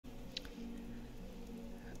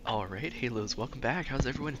Alright, Halos, welcome back. How's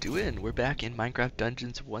everyone doing? We're back in Minecraft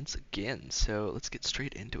Dungeons once again, so let's get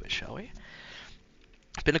straight into it, shall we?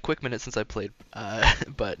 It's been a quick minute since I played,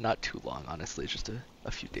 but not too long, honestly, just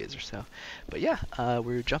a few days or so. But yeah,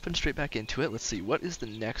 we're jumping straight back into it. Let's see, what is the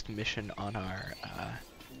next mission on our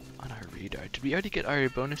radar? Did we already get our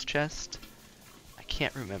bonus chest? I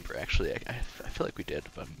can't remember, actually. I feel like we did,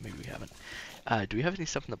 but maybe we haven't. Do we have any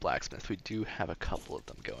stuff in the blacksmith? We do have a couple of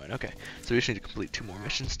them going. Okay, so we just need to complete 2 more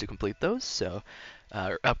missions to complete those, so,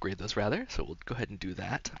 or upgrade those rather, so we'll go ahead and do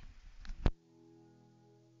that.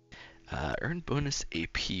 Earn bonus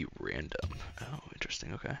AP random. Oh,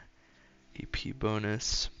 interesting, okay. AP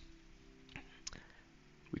bonus.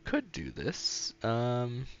 We could do this.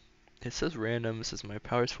 It says random, it says my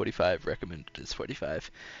power is 45, recommended is 45.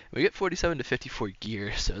 We get 47 to 54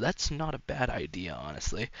 gear, so that's not a bad idea,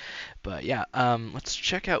 honestly. But yeah, let's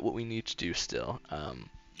check out what we need to do still.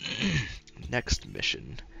 Next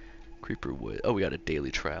mission, Creeper Wood. Oh, we got a daily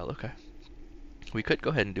trial, okay. We could go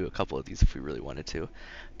ahead and do a couple of these if we really wanted to.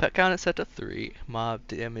 Pet count is set to 3, mob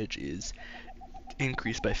damage is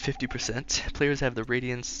increased by 50%. Players have the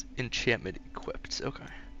Radiance enchantment equipped, okay.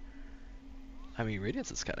 I mean,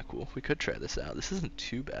 Radiance is kind of cool. We could try this out. This isn't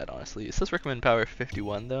too bad, honestly. It says recommend power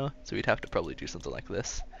 51 though, so we'd have to probably do something like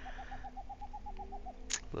this.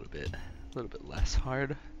 A little bit less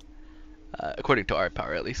hard, according to our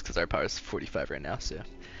power at least, because our power is 45 right now. So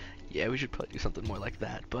yeah, we should probably do something more like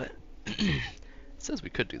that. But it says we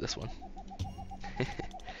could do this one.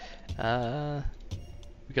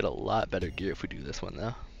 We get a lot better gear if we do this one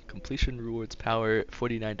though. Completion rewards power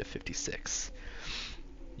 49 to 56.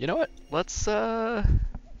 You know what? Let's,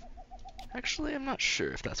 actually, I'm not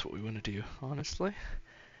sure if that's what we want to do, honestly.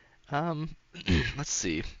 Let's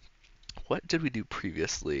see. What did we do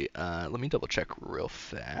previously? Let me double check real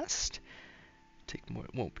fast. It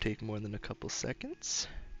won't take more than a couple seconds.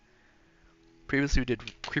 Previously we did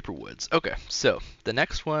Creeper Woods. Okay, so the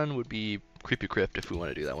next one would be Creepy Crypt if we want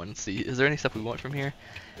to do that one. Let's see, is there any stuff we want from here?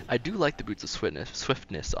 I do like the Boots of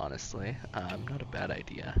Swiftness, honestly. Not a bad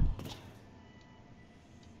idea.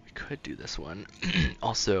 Could do this one.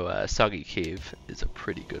 Also, Soggy Cave is a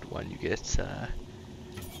pretty good one. You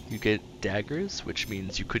get daggers, which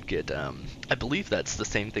means you could get, I believe that's the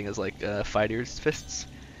same thing as like Fighter's Fists.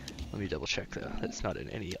 Let me double check though, it's not in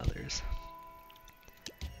any others.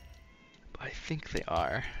 But I think they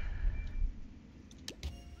are.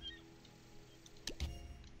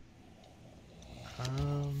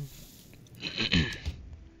 Lower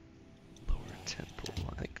Temple,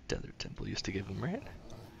 I think Desert Temple used to give them, right?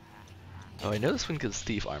 Oh, I know this one gives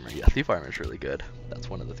Thief Armor. Yeah, Thief Armor is really good. That's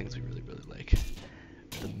one of the things we really, really like.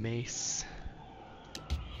 The Mace.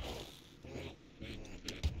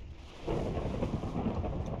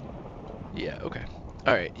 Yeah, okay.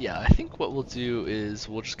 Alright, yeah, I think what we'll do is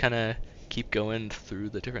we'll just kind of keep going through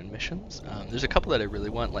the different missions. There's a couple that I really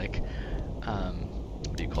want, like,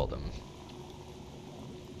 what do you call them?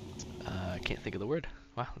 I can't think of the word.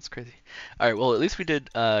 Wow, that's crazy. Alright, well, at least we did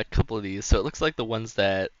a couple of these. So it looks like the ones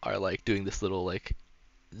that are like doing this little like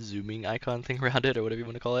zooming icon thing around it, or whatever you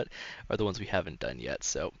want to call it, are the ones we haven't done yet.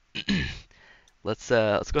 So let's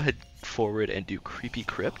go ahead forward and do Creepy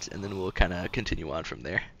Crypt, and then we'll kind of continue on from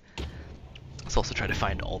there. Let's also try to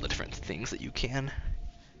find all the different things that you can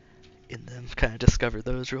in them, kind of discover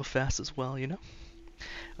those real fast as well, you know?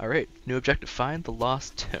 Alright, new objective, find the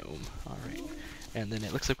lost tome. Alright. And then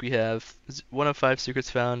it looks like we have 1 of 5 secrets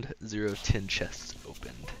found, 0 of 10 chests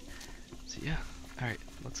opened. So yeah, alright,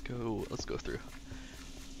 let's go through.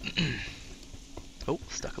 Oh,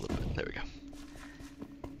 stuck a little bit, there we go.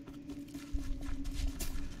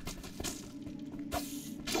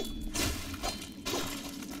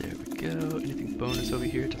 There we go, anything bonus over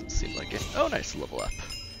here? Doesn't seem like it. Oh nice, level up.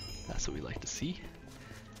 That's what we like to see.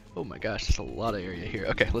 Oh my gosh, there's a lot of area here.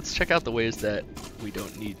 Okay, let's check out the ways that we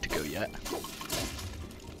don't need to go yet.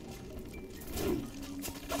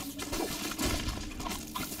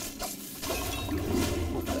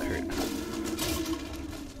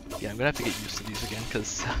 Yeah, I'm gonna have to get used to these again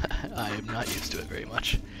because I am not used to it very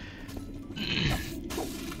much.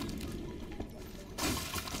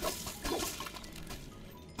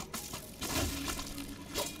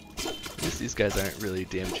 At least these guys aren't really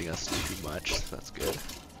damaging us too much, so that's good.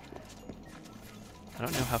 I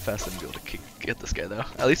don't know how fast I'm gonna be able to get this guy though.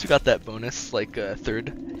 At least we got that bonus, like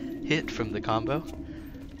third hit from the combo,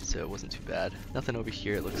 so it wasn't too bad. Nothing over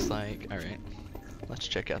here it looks like. Alright, let's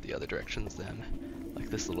check out the other directions then. Like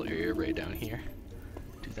this little area right down here.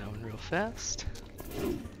 Do that one real fast.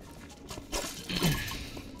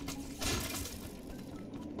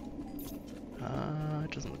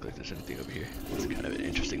 It doesn't look like there's anything over here. It's kind of an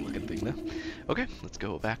interesting looking thing though. Okay, let's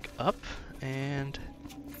go back up and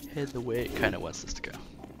head the way it kind of wants us to go,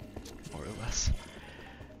 more or less.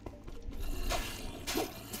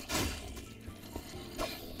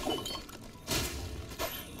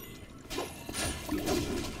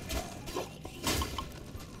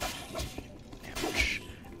 Ouch.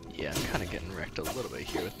 Yeah, I'm kind of getting wrecked a little bit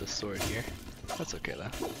here with the sword here. That's okay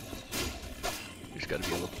though. You just gotta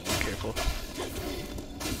be a little bit more careful.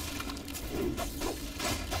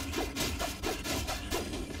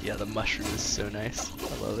 Yeah, the mushroom is so nice.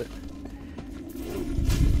 I love it.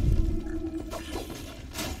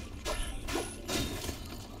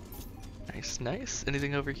 Nice, nice.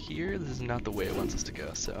 Anything over here? This is not the way it wants us to go,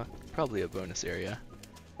 so probably a bonus area.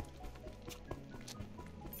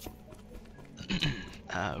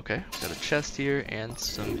 Okay, got a chest here and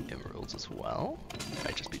some emeralds as well.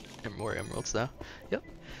 Might just be more emeralds though. Yep,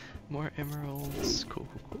 more emeralds. Cool,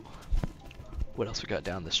 cool, cool. What else we got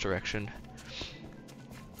down this direction?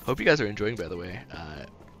 Hope you guys are enjoying, by the way.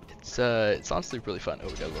 It's honestly really fun. Oh,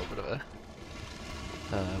 we got a little bit of a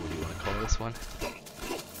what do you want to call this one?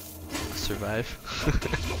 Survive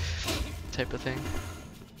type of thing.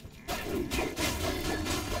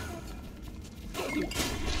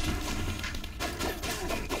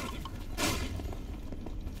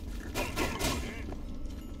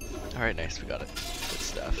 Alright, nice, we got it. Good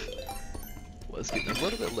stuff. Was getting a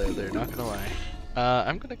little bit low there, not gonna lie.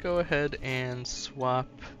 I'm gonna go ahead and swap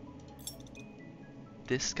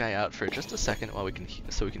this guy out for just a second while we can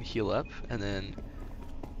so we can heal up, and then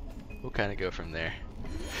we'll kind of go from there.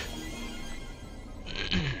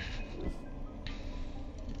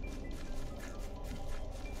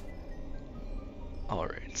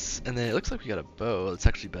 Alright, and then it looks like we got a bow. That's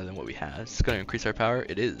actually better than what we had. It's gonna increase our power.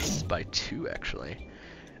 It is by 2 actually.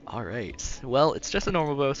 Alright, well, it's just a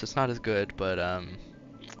normal bow, so it's not as good, but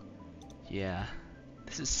yeah.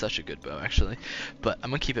 This is such a good bow, actually. But I'm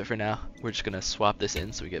gonna keep it for now. We're just gonna swap this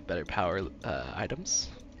in so we get better power items.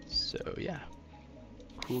 So yeah.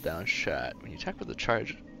 Cooldown shot. When you attack with a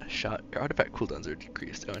charge shot, your artifact cooldowns are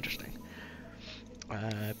decreased. Oh, interesting.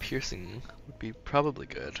 Piercing would be probably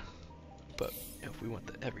good. But if we want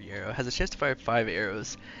the every arrow, has a chance to fire 5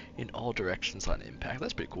 arrows in all directions on impact.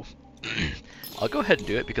 That's pretty cool. I'll go ahead and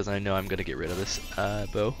do it because I know I'm gonna get rid of this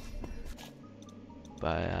bow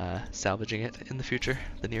by salvaging it in the future,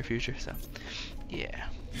 the near future, so yeah.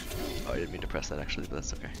 Oh, I didn't mean to press that actually, but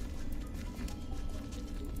that's okay.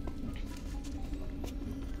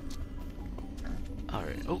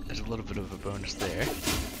 Alright, oh, there's a little bit of a bonus there.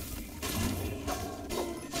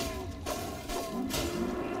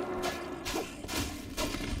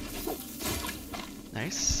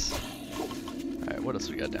 Nice. Alright, what else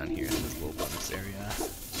we got down here in this little bonus area?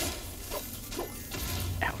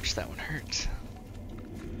 Ouch, that one hurt.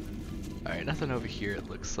 Alright, nothing over here it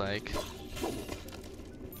looks like.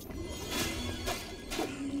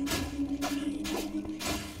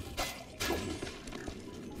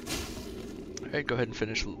 Alright, go ahead and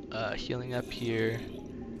finish healing up here.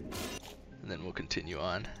 And then we'll continue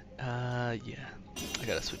on. Yeah. I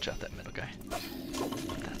gotta switch out that middle guy.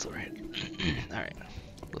 That's alright. Alright.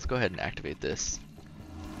 Let's go ahead and activate this.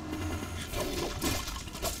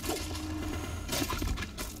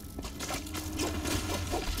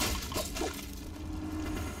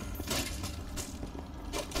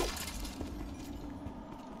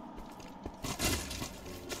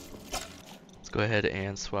 Go ahead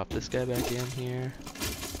and swap this guy back in here.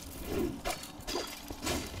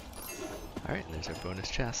 Alright, and there's our bonus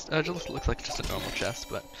chest. It just looks like just a normal chest,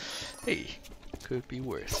 but hey, could be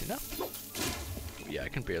worse, you know? Yeah, I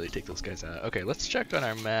can barely take those guys out. Okay, let's check on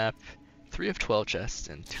our map. 3 of 12 chests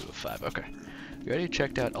and 2 of 5. Okay. We already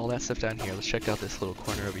checked out all that stuff down here. Let's check out this little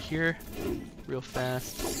corner over here real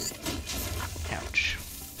fast. Ouch.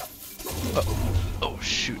 Uh-oh. Oh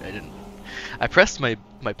shoot, I pressed my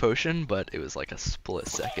potion, but it was like a split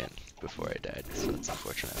second before I died, so that's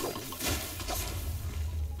unfortunate.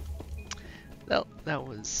 Well, that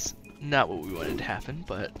was not what we wanted to happen,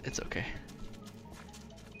 but it's okay.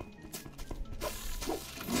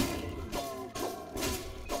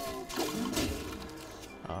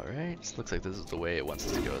 Alright, looks like this is the way it wants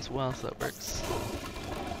us to go as well, so that works.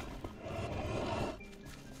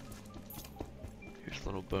 Here's a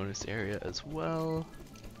little bonus area as well.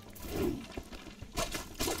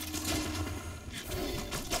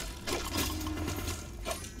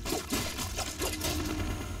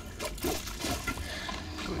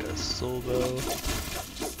 We got a soul bow.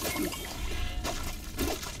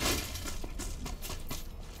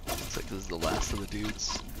 Looks like this is the last of the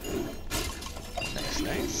dudes. Nice,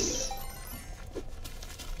 nice.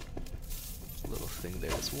 Little thing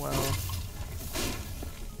there as well.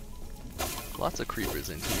 lots of creepers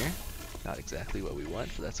in here. Not exactly what we want,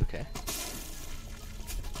 but that's okay.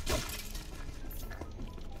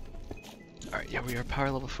 Alright, yeah, we are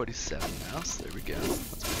power level 47 now, so there we go.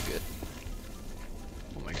 That's pretty good.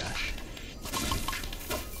 Oh my gosh.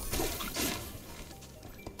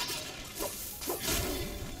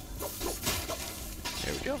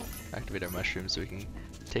 There we go. Activate our mushrooms so we can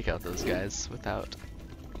take out those guys without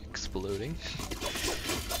exploding.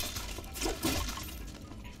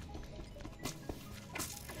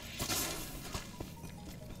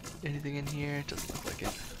 Anything in here? Doesn't look like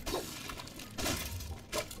it.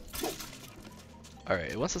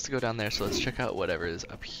 Alright, it wants us to go down there, so let's check out whatever is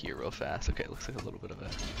up here real fast. Okay, it looks like a little bit of a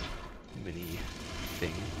mini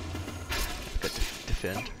thing. Like a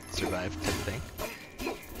defend, survive type of thing.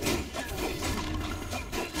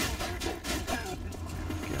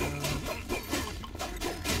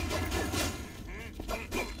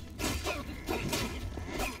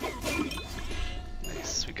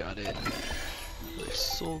 Nice, we got it. Another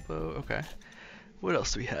soul bow, okay. What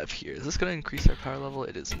else do we have here? Is this going to increase our power level?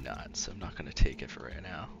 It is not, so I'm not going to take it for right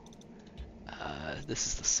now. This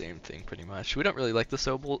is the same thing pretty much. We don't really like the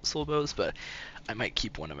soul bows, but I might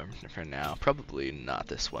keep one of them for now. Probably not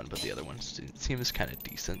this one, but the other one seems kind of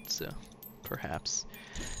decent, so perhaps.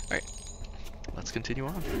 Alright, let's continue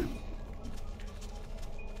on.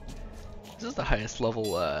 This is the highest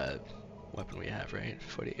level weapon we have, right?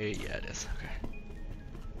 48? Yeah, it is. Okay.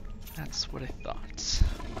 That's what I thought.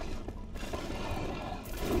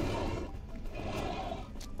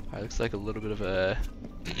 Alright, looks like a little bit of a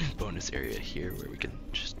bonus area here where we can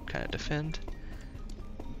just kind of defend.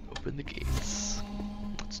 Open the gates.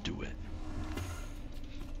 Let's do it.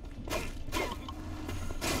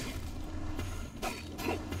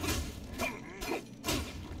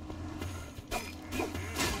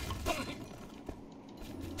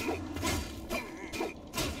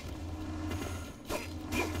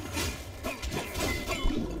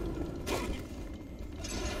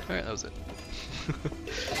 Alright, that was it.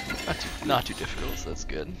 not too difficult, so that's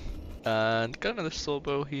good. And got another soul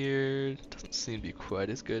bow here. Doesn't seem to be quite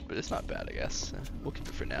as good, but it's not bad, I guess. We'll keep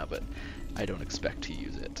it for now, but I don't expect to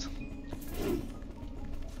use it.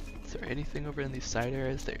 Is there anything over in these side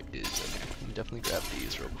areas? There is. Okay, let me definitely grab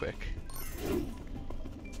these real quick.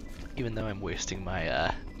 Even though I'm wasting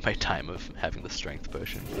my my time of having the strength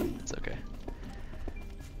potion, but it's okay.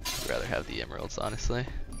 I'd rather have the emeralds, honestly.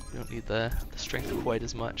 We don't need the strength quite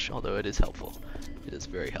as much, although it is helpful. It is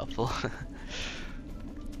very helpful.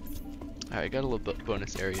 Alright, got a little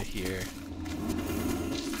bonus area here.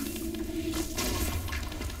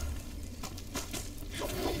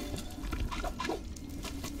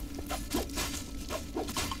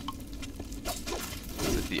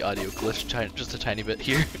 Is it the audio glitch just a tiny bit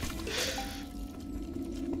here?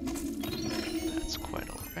 That's quite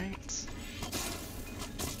alright.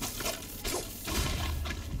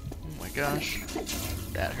 Oh my gosh,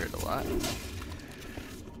 that hurt a lot.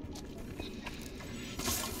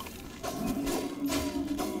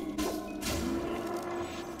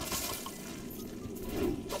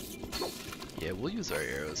 Yeah, we'll use our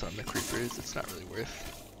arrows on the creepers. It's not really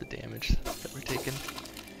worth the damage that we're taking.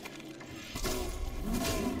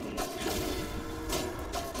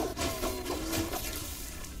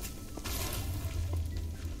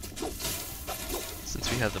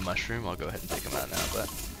 Since we have the mushroom, I'll go ahead and take them out now, but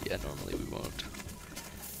yeah, normally we won't.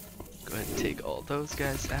 Go ahead and take all those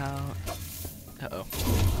guys out. Uh-oh.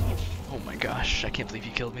 Oh my gosh, I can't believe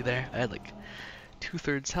you killed me there. I had like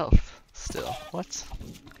 2/3 health still. What?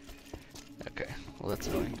 Okay, well that's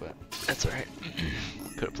annoying, but that's alright.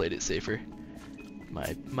 Could have played it safer.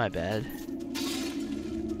 My bad.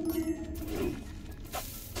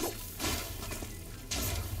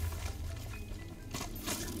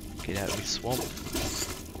 Get out of me, swamp.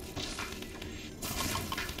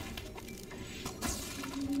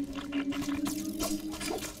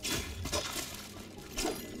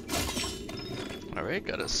 Alright,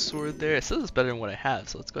 got a sword there. It says it's better than what I have,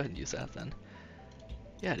 so let's go ahead and use that then.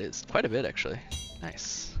 Yeah, it is. Quite a bit, actually.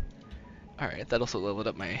 Nice. Alright, that also leveled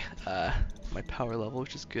up my my power level,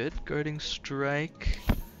 which is good. Guarding strike.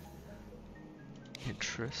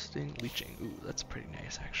 Interesting. Leeching. Ooh, that's pretty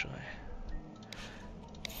nice, actually.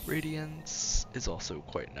 Radiance is also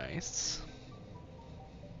quite nice.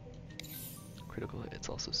 Critical hit's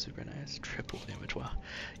also super nice. Triple damage, wow.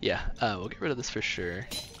 Yeah, we'll get rid of this for sure.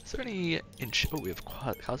 Is there any oh, we have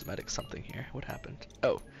cosmetic something here. What happened?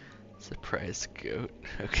 Oh. Surprise goat.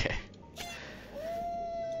 Okay.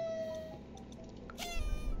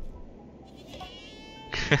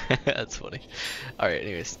 That's funny. Alright,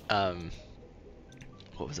 anyways,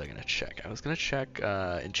 what was I gonna check? I was gonna check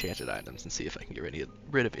enchanted items and see if I can get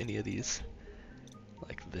rid of any of these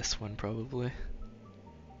this one probably.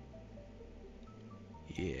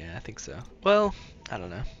 Yeah, I think so. Well, I don't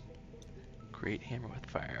know. Great hammer with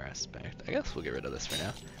fire aspect. I guess we'll get rid of this for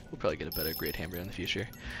now. We'll probably get a better great hammer in the future.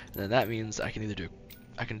 And then that means I can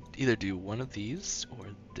either do one of these or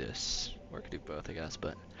this. Or I could do both, I guess,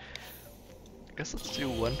 but I guess let's do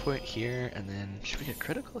 1 point here, and then should we get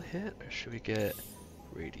critical hit or should we get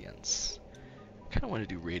radiance? I kinda wanna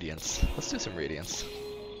do radiance. Let's do some radiance.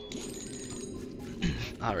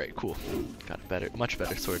 Alright, cool. Got a much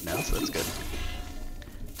better sword now, so that's good.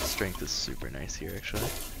 Strength is super nice here, actually.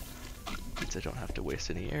 Means I don't have to waste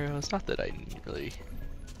any arrows. Not that I really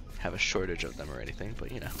have a shortage of them or anything,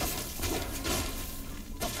 but you know.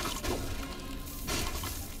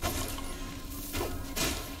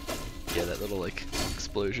 Yeah, that little like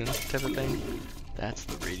explosion type of thing. That's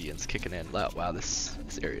the radiance kicking in. Wow, this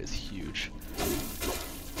area is huge.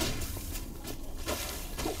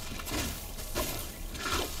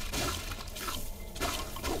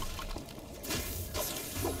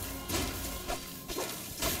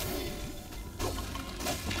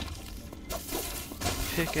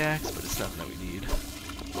 Pickaxe, but it's nothing that we need.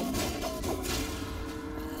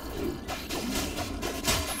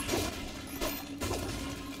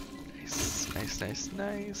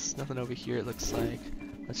 Nice. Nothing over here, it looks like.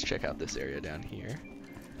 Let's check out this area down here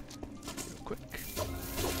real quick.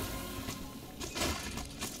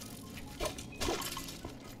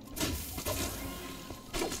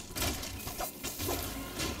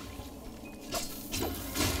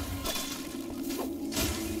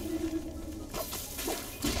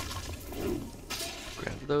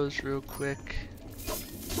 Grab those real quick.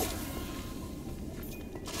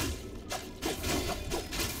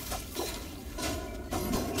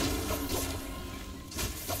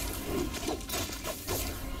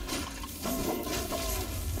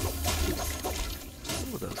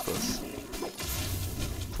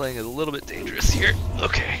 Playing is a little bit dangerous here.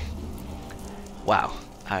 Okay. Wow.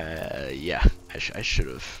 Yeah. I should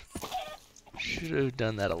have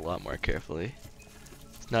done that a lot more carefully.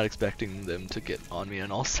 Not expecting them to get on me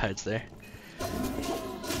on all sides there.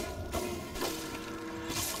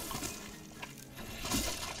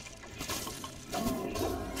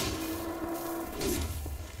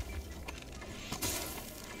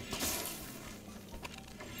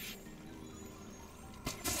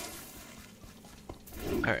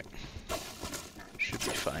 Alright. Should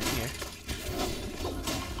be fine here.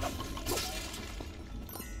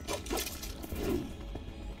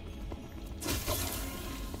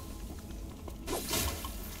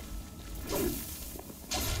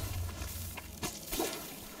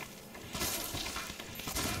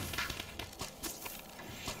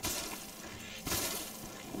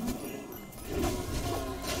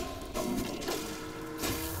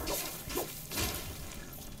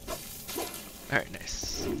 Alright,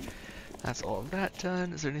 nice. That's all of that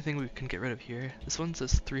done. Is there anything we can get rid of here? This one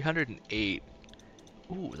says 308.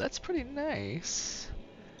 Ooh, that's pretty nice.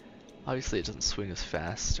 Obviously it doesn't swing as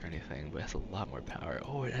fast or anything, but it has a lot more power.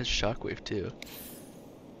 Oh, it has shockwave too.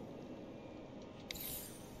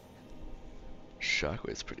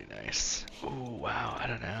 Shockwave's pretty nice. Oh wow, I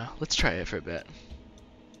don't know. Let's try it for a bit.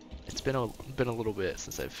 It's been a little bit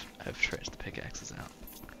since I've tried the pickaxes out.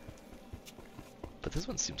 But this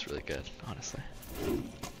one seems really good, honestly.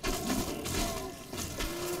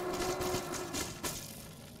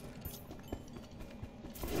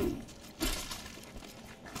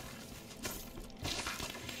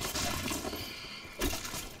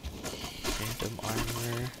 Phantom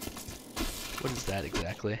armor. What is that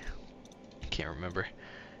exactly? I can't remember.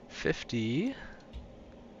 50%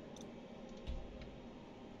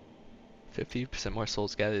 more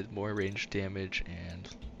souls gathered, more range damage, and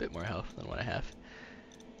a bit more health than what I have.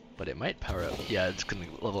 But it might power up. Yeah, it's gonna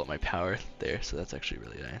level up my power there, so that's actually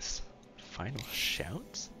really nice. Final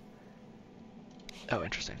shouts? Oh,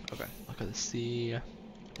 interesting. Okay. Look at the sea.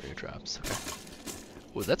 Rare drops. Okay.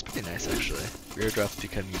 Well, that's pretty nice actually. Rare drops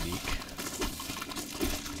become unique.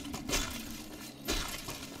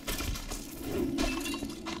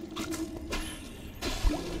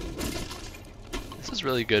 This is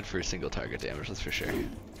really good for single target damage, that's for sure.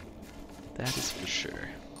 That is for sure.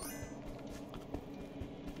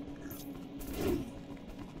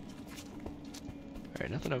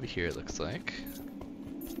 Alright, nothing over here it looks like.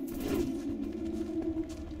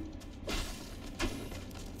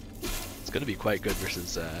 It's gonna be quite good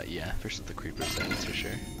versus, yeah, versus the creepers, that's for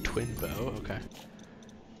sure. Twin bow, okay.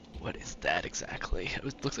 What is that exactly?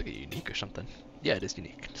 It looks like a unique or something. Yeah, it is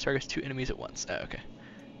unique. Targets 2 enemies at once. Oh, okay.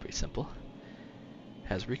 Pretty simple.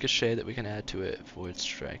 Has ricochet that we can add to it. Void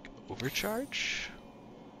strike overcharge.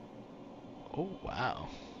 Oh, wow.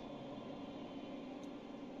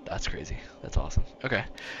 That's crazy. That's awesome. Okay.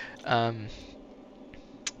 I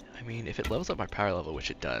mean, if it levels up my power level,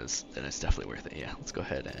 which it does, then it's definitely worth it. Yeah, let's go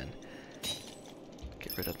ahead and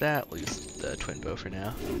get rid of that. We'll use the twin bow for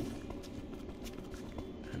now.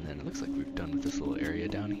 And then it looks like we've done with this little area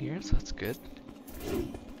down here, so that's good.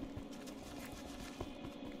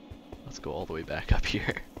 Let's go all the way back up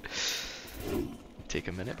here. Take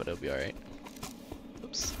a minute, but it'll be alright.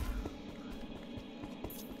 Oops.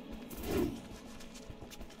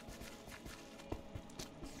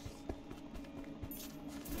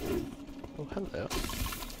 Oh, hello.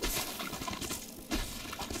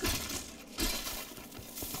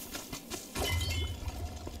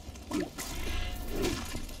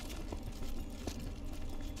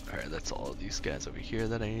 Alright, that's all of these guys over here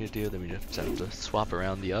that I need to do. Then we just have to swap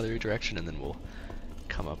around the other direction, and then we'll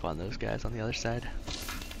come up on those guys on the other side.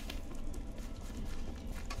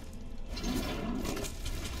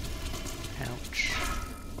 Ouch.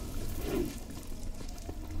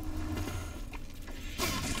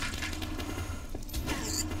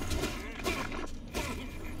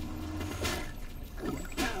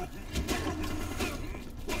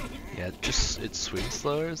 Yeah, just it swings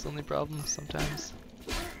slower is the only problem sometimes.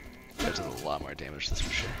 That does a lot more damage, that's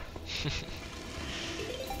for sure.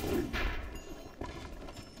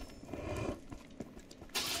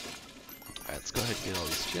 Alright, let's go ahead and get all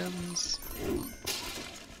these gems.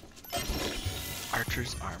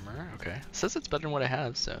 Archer's armor, okay. It says it's better than what I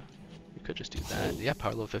have, so we could just do that. Yeah,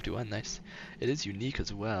 power level 51, nice. It is unique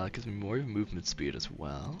as well, it gives me more movement speed as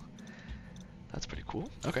well. That's pretty cool.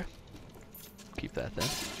 Okay. Keep that then.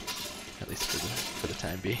 At least for the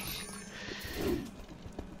time being.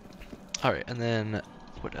 Alright, and then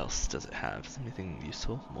what else does it have? Is anything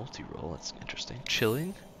useful? Multi-roll, that's interesting.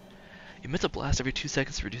 Chilling. Emits a blast every 2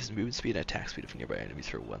 seconds to reduce movement speed and attack speed of nearby enemies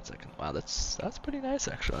for 1 second. Wow, that's pretty nice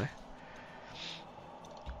actually.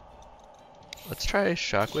 Let's try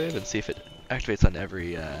Shockwave and see if it activates on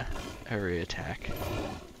every attack.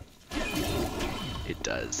 It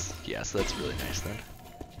does. Yeah, so that's really nice then.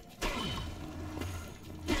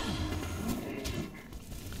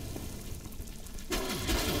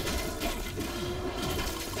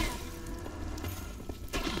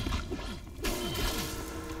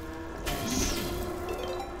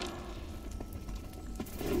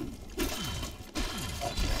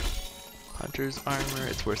 Hunter's armor,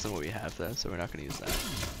 it's worse than what we have though, so we're not going to use that.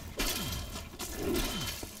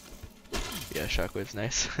 Yeah, Shockwave's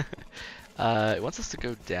nice. It wants us to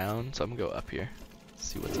go down, so I'm going to go up here.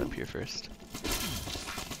 See what's up here first.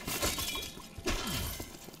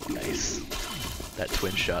 Nice. That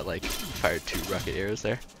twin shot like fired 2 rocket arrows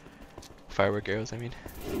there. Firework arrows, I mean.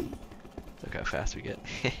 Look how fast we get.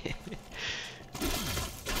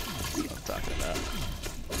 That's what I'm talking about.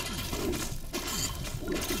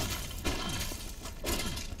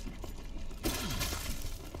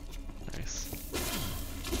 Nice.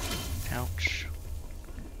 Ouch.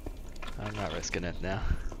 I'm not risking it now.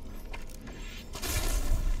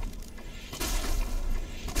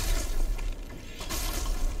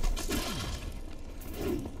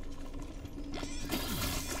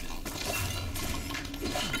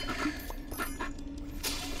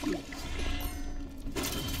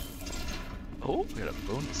 Oh, we got a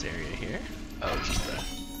bonus area here. Oh,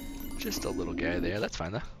 just a little guy there. That's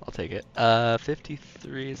fine though. I'll take it.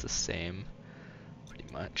 53 is the same, pretty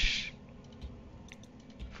much.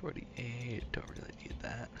 48, don't really need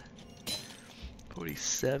that.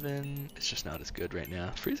 47, it's just not as good right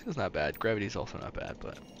now. Freezing is not bad. Gravity is also not bad,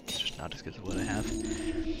 but it's just not as good as what I have. Not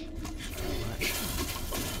much.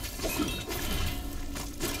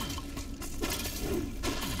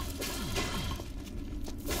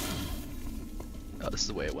 Oh, this is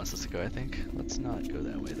the way it wants us to go, I think. Let's not go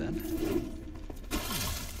that way then.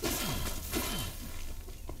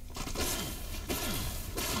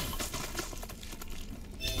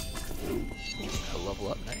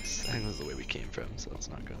 Level up, nice. I think this is the way we came from, so let's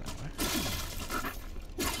not go that way.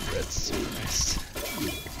 Red's super nice.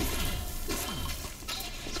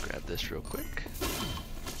 Let's grab this real quick.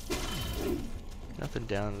 Nothing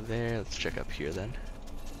down there. Let's check up here then.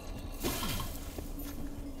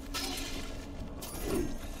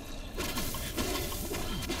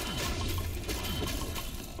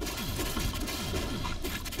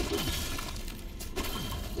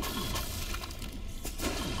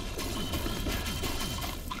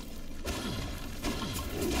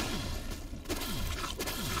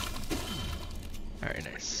 Alright,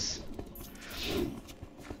 nice.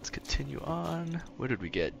 Let's continue on. What did we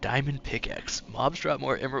get? Diamond pickaxe. Mobs drop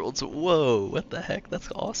more emeralds. Whoa, what the heck? That's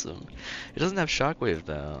awesome. It doesn't have shockwave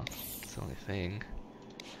though. That's the only thing.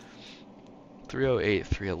 308,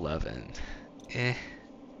 311. Eh.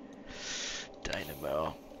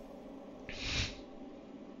 Dynamo.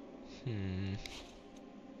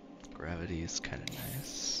 Gravity is kind of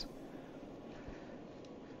nice.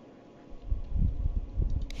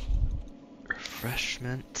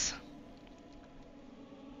 Refreshment.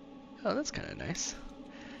 Oh, that's kind of nice.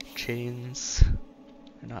 Chains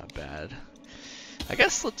are not bad. I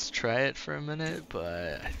guess let's try it for a minute,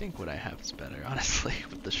 but I think what I have is better, honestly,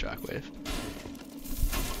 with the shockwave.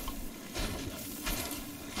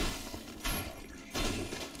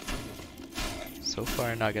 So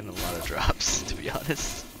far, not getting a lot of drops, to be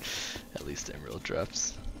honest. At least emerald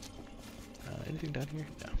drops. Anything down here?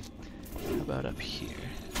 No. How about up here?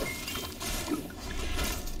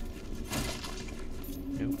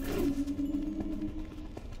 Nope.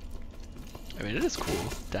 I mean, it is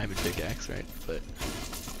cool, diamond pickaxe, right? But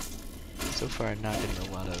so far, not getting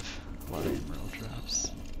a lot of emerald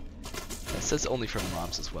drops. It says only from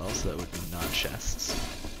mobs as well, so that would be non-chests.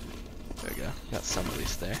 There we go. Got some at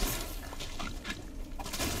least there.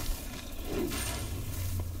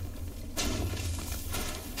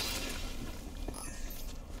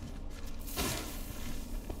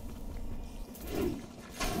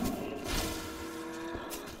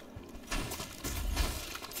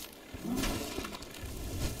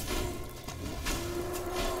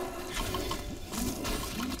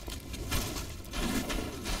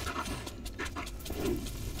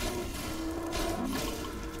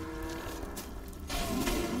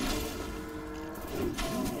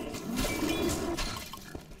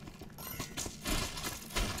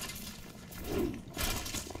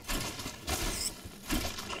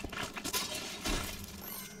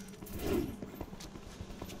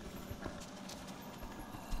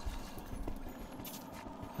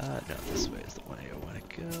 No, this way is the way I want to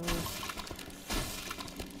go.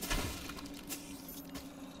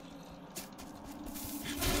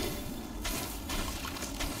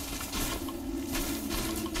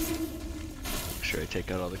 Make sure I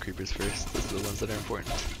take out all the creepers first. Those are the ones that are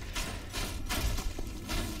important.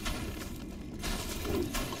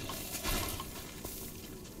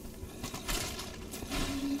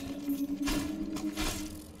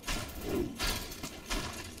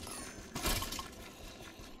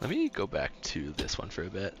 Let me go back to this one for a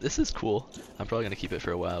bit. This is cool. I'm probably going to keep it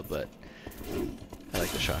for a while, but I like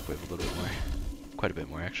the shockwave a little bit more. Quite a bit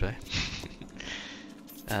more, actually.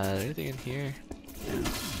 Anything in here? No.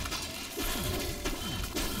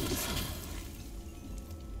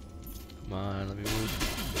 Come on, let me move.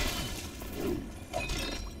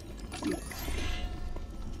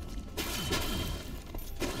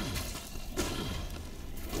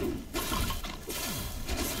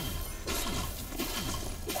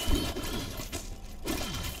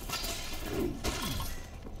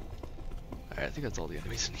 I think that's all the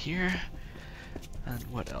enemies in here. And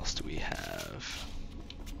what else do we have?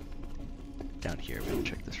 Down here, we haven't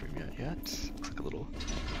checked this room yet. Looks like a little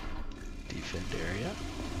defend area.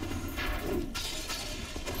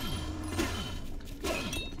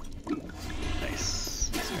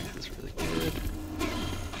 Nice. Strength is really good.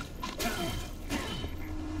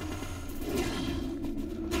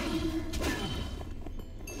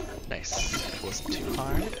 Nice. It wasn't too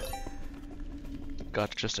hard.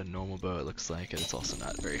 Got just a normal bow, it looks like, and it's also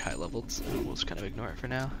not very high leveled, so we'll just kind of ignore it for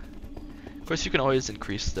now. Of course, you can always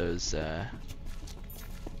increase those by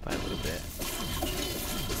a little bit.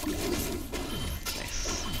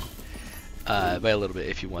 Nice. By a little bit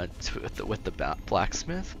if you want to, with the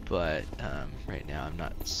blacksmith, but right now I'm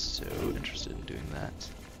not so interested in doing that.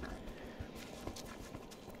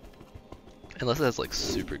 Unless it has like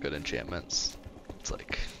super good enchantments. It's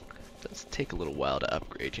like, it does take a little while to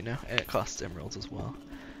upgrade, you know? And it costs emeralds as well.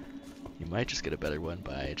 You might just get a better one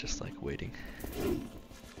by just like waiting. And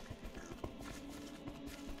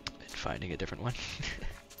finding a different one.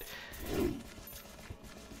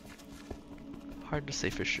 Hard to say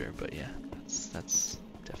for sure, but yeah, that's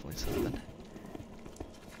definitely something.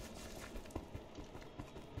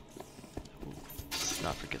 Ooh, let's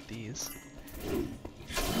not forget these.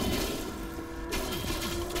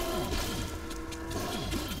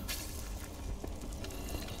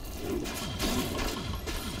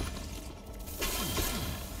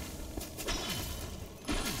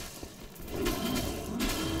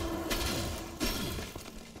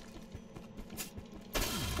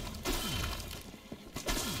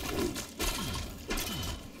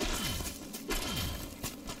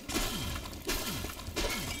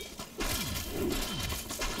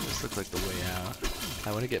 Look like the way out.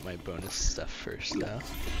 I want to get my bonus stuff first though.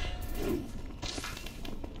 I'm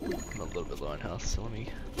a little bit low on health, so let me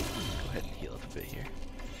go ahead and heal up a bit here.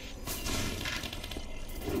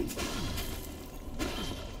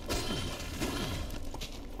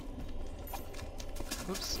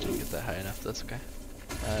 Oops, didn't get that high enough. That's okay.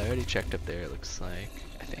 I already checked up there, it looks like,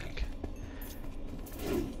 I think.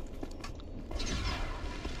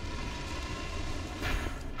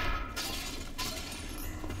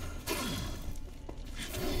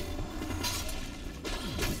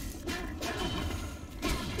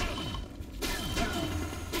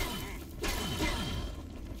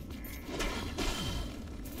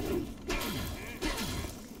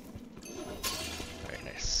 Very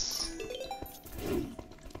nice.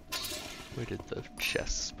 Where did the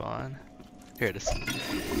chest spawn? Here it is.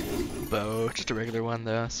 Bow, just a regular one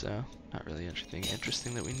though, so not really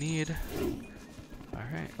interesting that we need.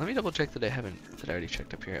 Alright, let me double check that I already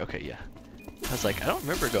checked up here. Okay, yeah. I was like, I don't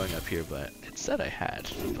remember going up here, but it said I had,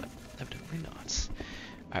 but evidently not.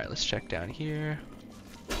 Alright, let's check down here.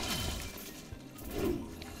 And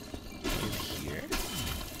here.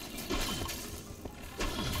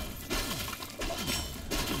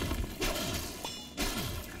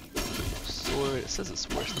 Sword, it says it's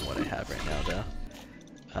worse than what I have right now though.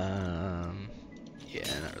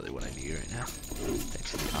 Yeah, not really what I need right now.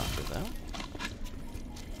 Thanks for the offer though.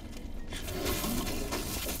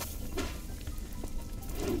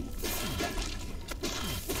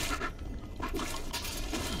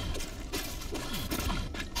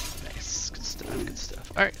 Nice, good stuff, good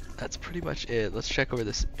stuff. Alright, that's pretty much it. Let's check over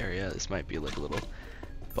this area. This might be like a little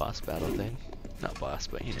boss battle thing. Not boss,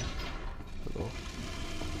 but you know, little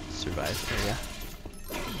survive area.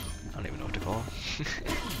 I don't even know what to call them.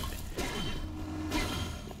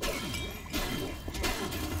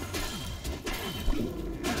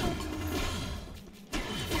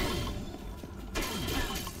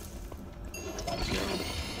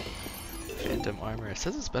 Phantom armor. It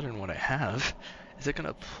says it's better than what I have. Is it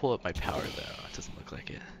gonna pull up my power though? It doesn't look like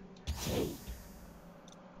it.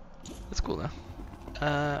 That's cool though.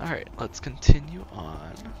 Alright, let's continue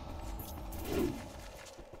on.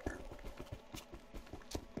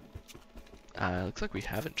 Looks like we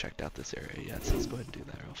haven't checked out this area yet, so let's go ahead and do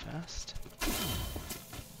that real fast.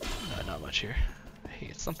 Not much here. Hey,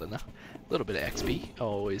 it's something though. A little bit of XP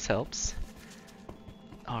always helps.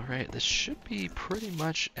 Alright, this should be pretty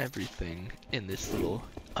much everything in this little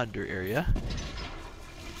under area.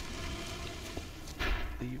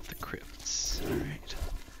 Leave the crypts. Alright.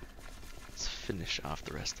 Let's finish off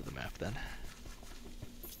the rest of the map then.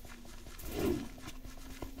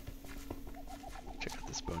 Check out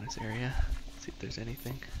this bonus area. See if there's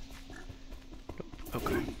anything. Nope.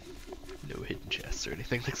 Okay. No hidden chests or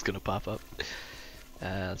anything that's gonna pop up.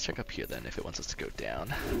 Let's check up here then if it wants us to go down.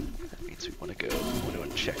 That means we want to go. We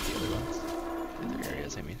want to check the other ones. The other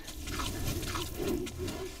areas, I mean.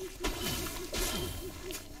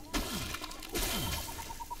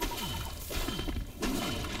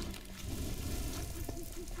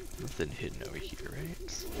 Nothing hidden over here, right?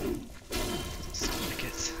 Doesn't seem like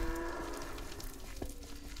it.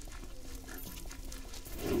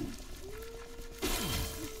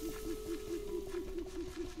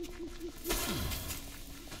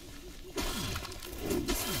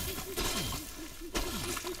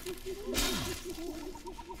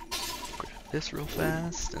 This real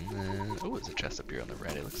fast, and then oh, there's a chest up here on the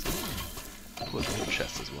right. It looks like oh, there's a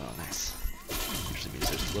chest as well. Nice. Usually means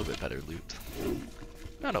there's a little bit better loot.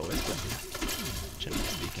 Not always, but yeah, generally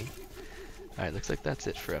speaking. All right, looks like that's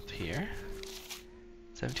it for up here.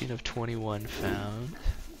 17 of 21 found.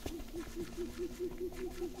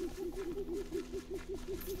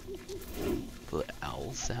 The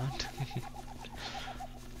owl sound.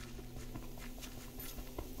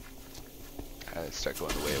 Alright, let's start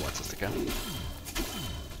going the way it wants us to go.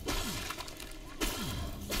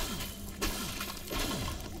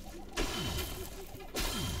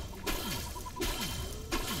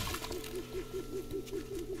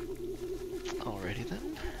 Alrighty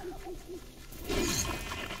then.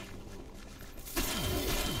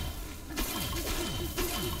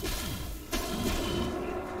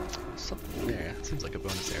 Something there. It seems like a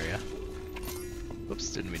bonus area. Oops,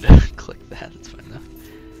 didn't mean to click that. It's fine though.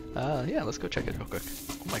 Yeah, let's go check it real quick.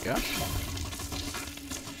 Oh my gosh.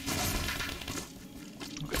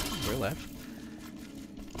 Okay, we're alive.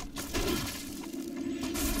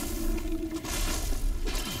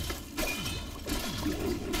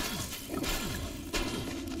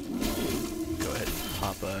 Go ahead and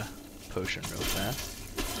pop a potion real fast.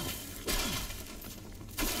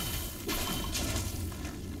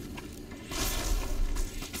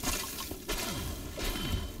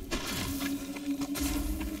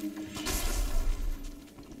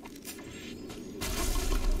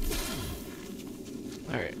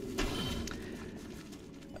 Alright.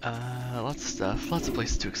 Lots of stuff. Lots of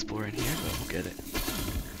places to explore in here, but we'll get it.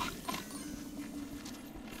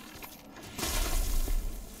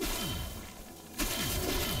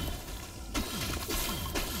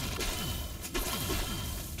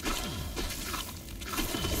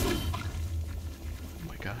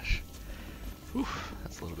 Whew,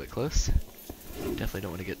 that's a little bit close. Definitely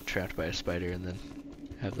don't want to get trapped by a spider and then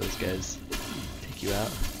have those guys take you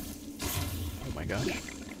out. Oh my gosh. Okay,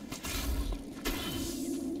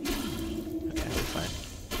 we're fine.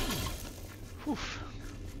 Whew.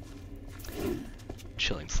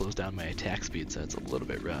 Chilling slows down my attack speed, so it's a little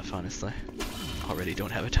bit rough, honestly. Already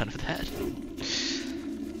don't have a ton of that.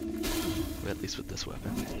 At least with this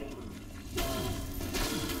weapon.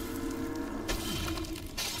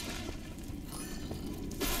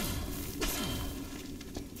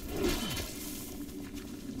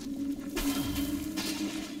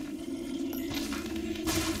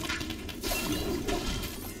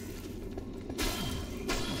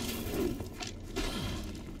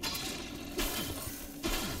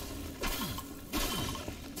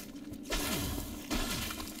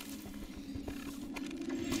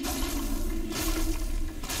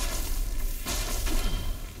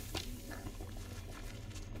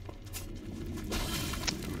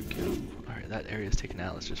 That area is taken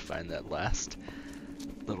out. Let's just find that last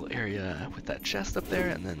little area with that chest up there,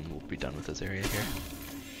 and then we'll be done with this area here.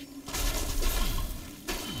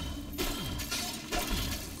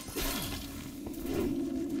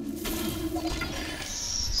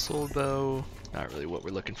 Soul bow, not really what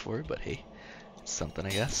we're looking for, but hey, it's something I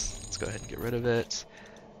guess. Let's go ahead and get rid of it.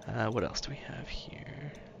 What else do we have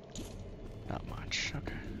here? Not much.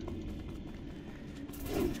 Okay.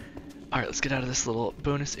 Alright, let's get out of this little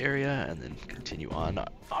bonus area and then continue on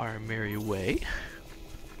our merry way.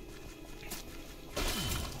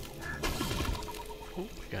 Oh,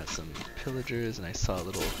 we got some pillagers, and I saw a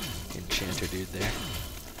little enchanter dude there.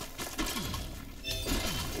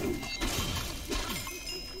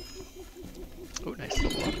 Oh, nice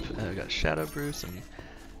level up. We got shadow brew, some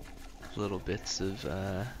little bits of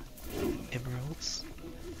emeralds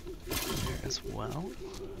there as well.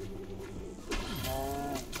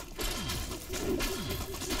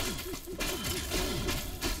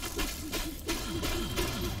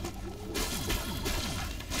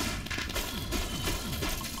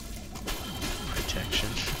 Protection.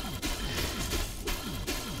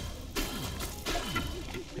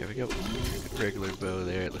 There we go. Regular bow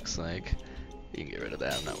there, it looks like. You can get rid of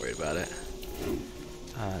that, I'm not worried about it.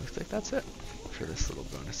 Looks like that's it for this little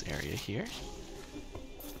bonus area here.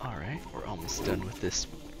 Alright, we're almost done with this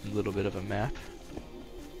little bit of a map.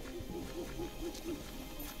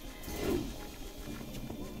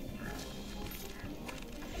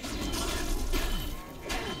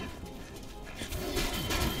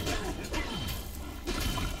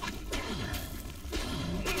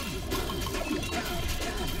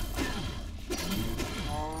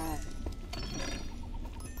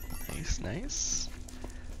 Nice.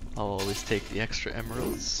 I'll always take the extra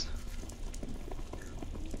emeralds.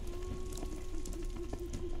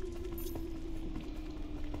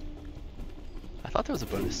 I thought there was a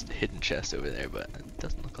bonus hidden chest over there, but it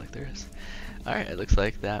doesn't look like there is. Alright, it looks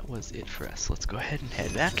like that was it for us. Let's go ahead and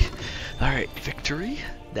head back. Alright, victory.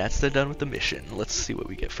 That's done with the mission. Let's see what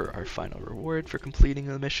we get for our final reward for completing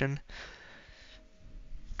the mission.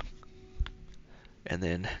 And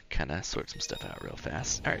then kind of sort some stuff out real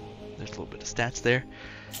fast. Alright, there's a little bit of stats there.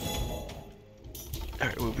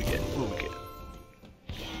 Alright, what do we get? What do we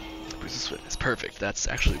get? Bruises Fitness. Perfect. That's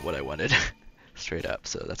actually what I wanted. Straight up,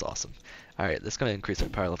 so that's awesome. Alright, that's going to increase our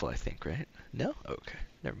power level, I think, right? No? Okay,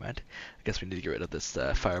 never mind. I guess we need to get rid of this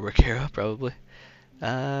firework arrow, probably.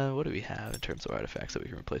 What do we have in terms of artifacts that we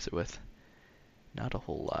can replace it with? Not a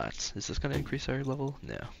whole lot. Is this going to increase our level?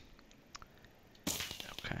 No.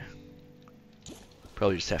 Okay.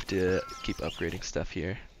 Probably just have to keep upgrading stuff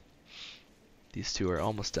here. These two are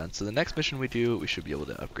almost done. So the next mission we do, we should be able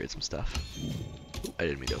to upgrade some stuff. I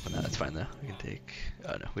didn't mean to open that. That's fine though. We can take...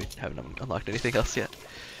 Oh no, we haven't unlocked anything else yet.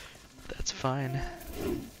 That's fine.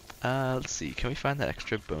 Let's see. Can we find that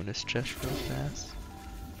extra bonus chest real fast?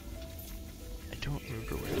 I don't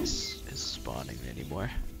remember where it is spawning anymore.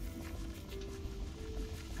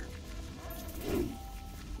 Or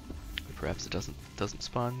perhaps it doesn't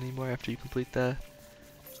spawn anymore after you complete the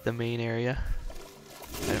main area.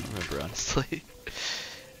 I don't remember, honestly.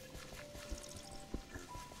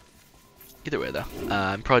 Either way, though,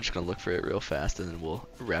 I'm probably just going to look for it real fast, and then we'll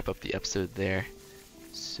wrap up the episode there.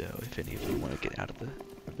 So if any of you want to get out of the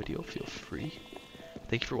video, feel free.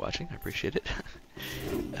 Thank you for watching. I appreciate it.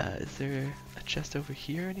 Is there a chest over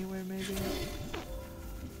here anywhere, maybe?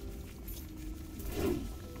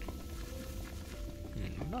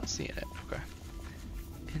 I'm not seeing it. Okay.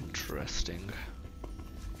 Interesting.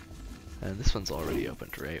 And this one's already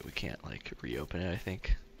opened, right? We can't, like, reopen it, I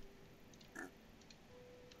think.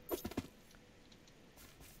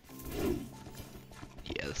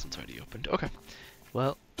 Yeah, this one's already opened. Okay.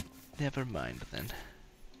 Well, Never mind then.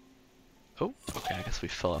 Oh, okay, I guess we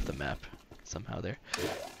fell off the map somehow there.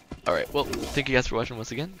 Alright, well, thank you guys for watching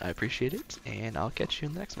once again. I appreciate it, and I'll catch you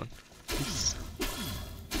in the next one. Peace.